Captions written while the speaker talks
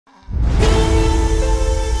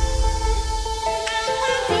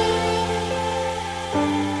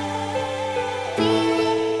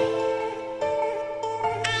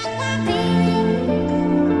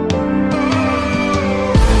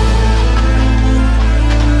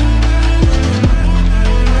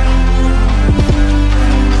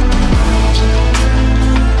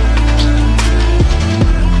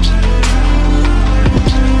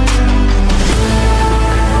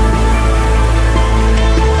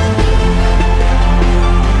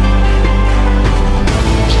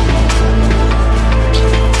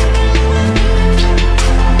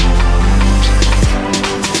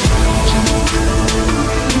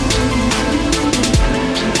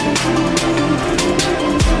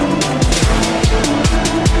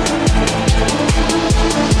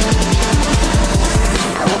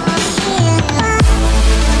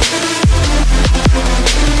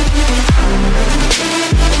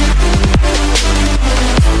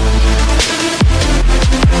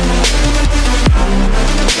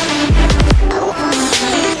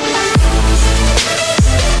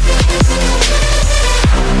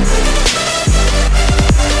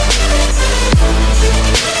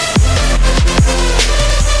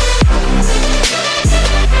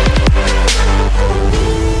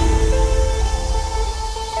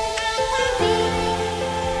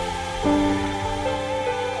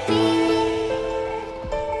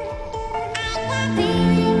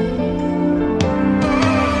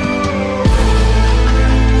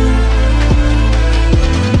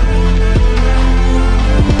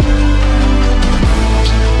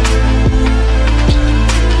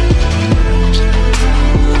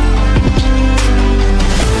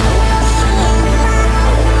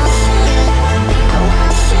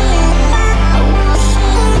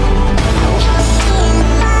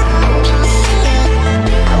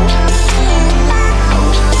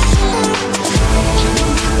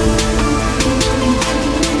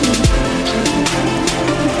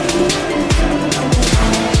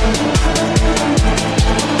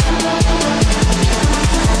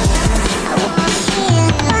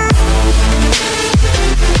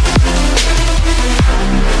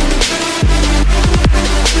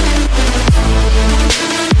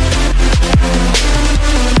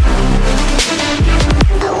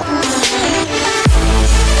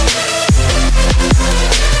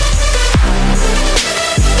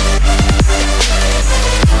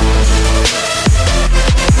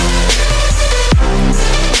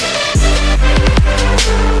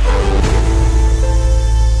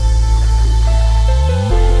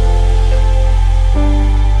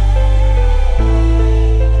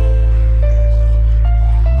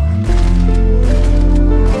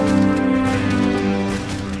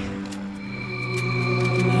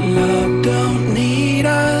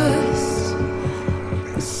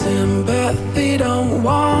Sympathy don't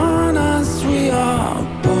want us. We are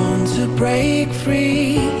born to break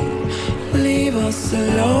free. Leave us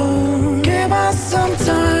alone. Give us some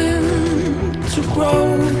time to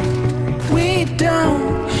grow. We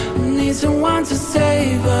don't need someone to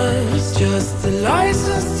save us, just a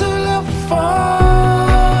license to look for.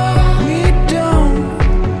 We don't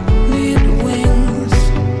need wings.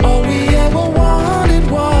 All we ever wanted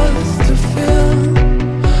was to feel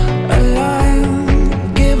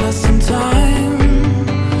alive. Give us some time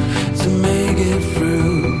to make it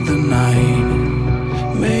through the night.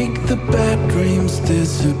 Make the bad dreams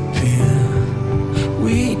disappear.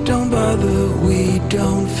 We don't bother, we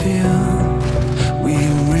don't fear.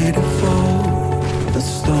 We're ready for the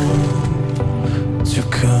storm to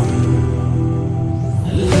come.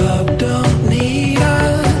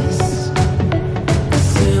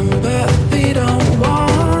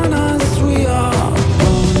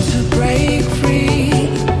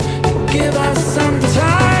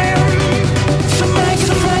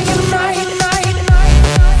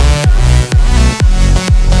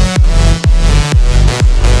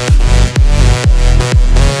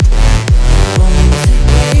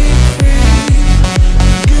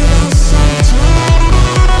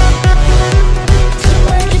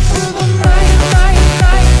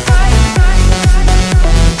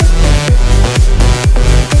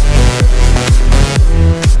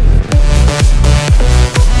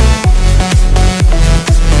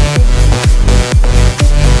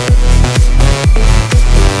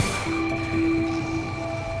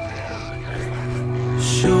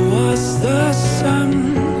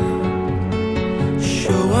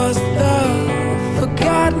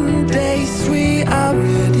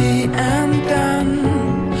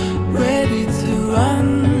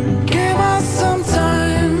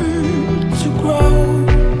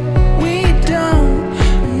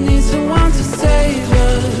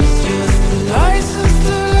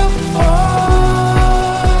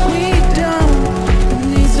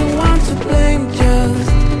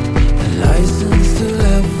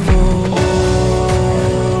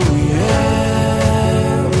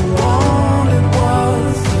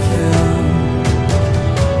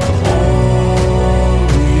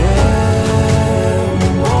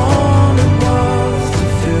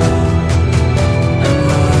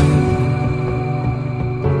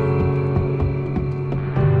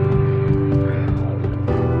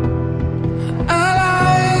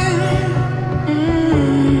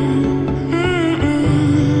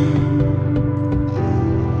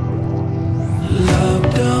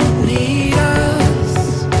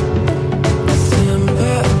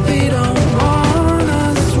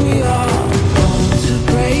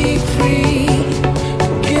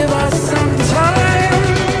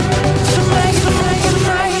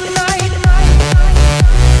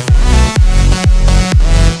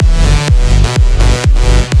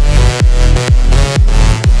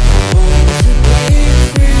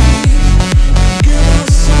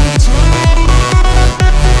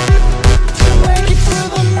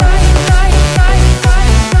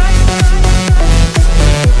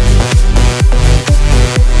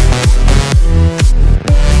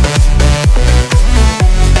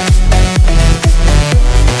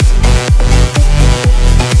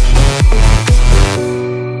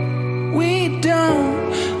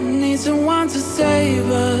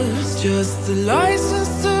 just a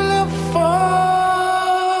license to live for.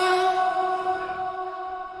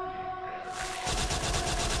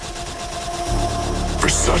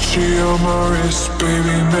 Versace on my wrist,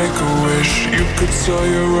 baby, make a wish. You could sell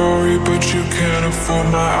your Rory, but you can't afford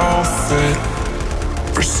my outfit.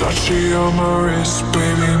 Versace on my wrist,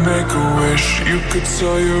 baby, make a wish. You could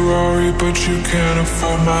sell your Rory, but you can't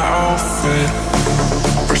afford my outfit.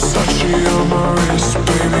 Versace on my wrist,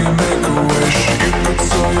 baby, make a wish. You could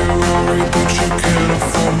sell your Rory, but you can't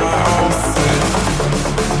afford my outfit.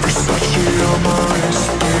 Versace on my wrist,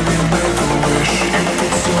 baby, make a wish. You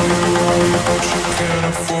could sell your Rory, but you can't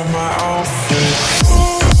afford my outfit.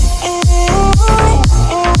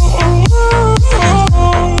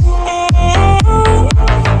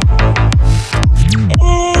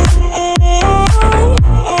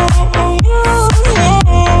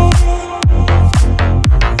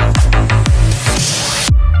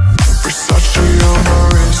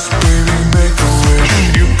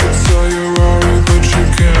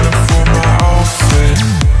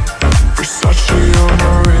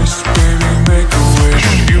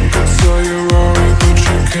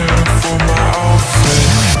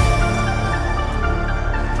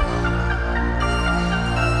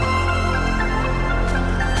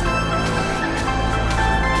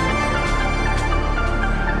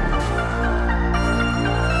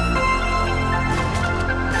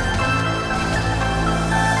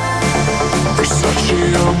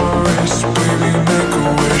 Versace on my wrist, baby, make a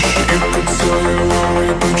wish. You could sell your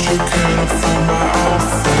Rory, but you can't afford my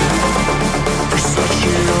outfit.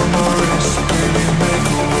 Versace on my wrist, baby, make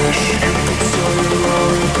a wish. You could sell your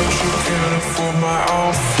Rory, but you can't afford my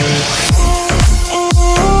outfit.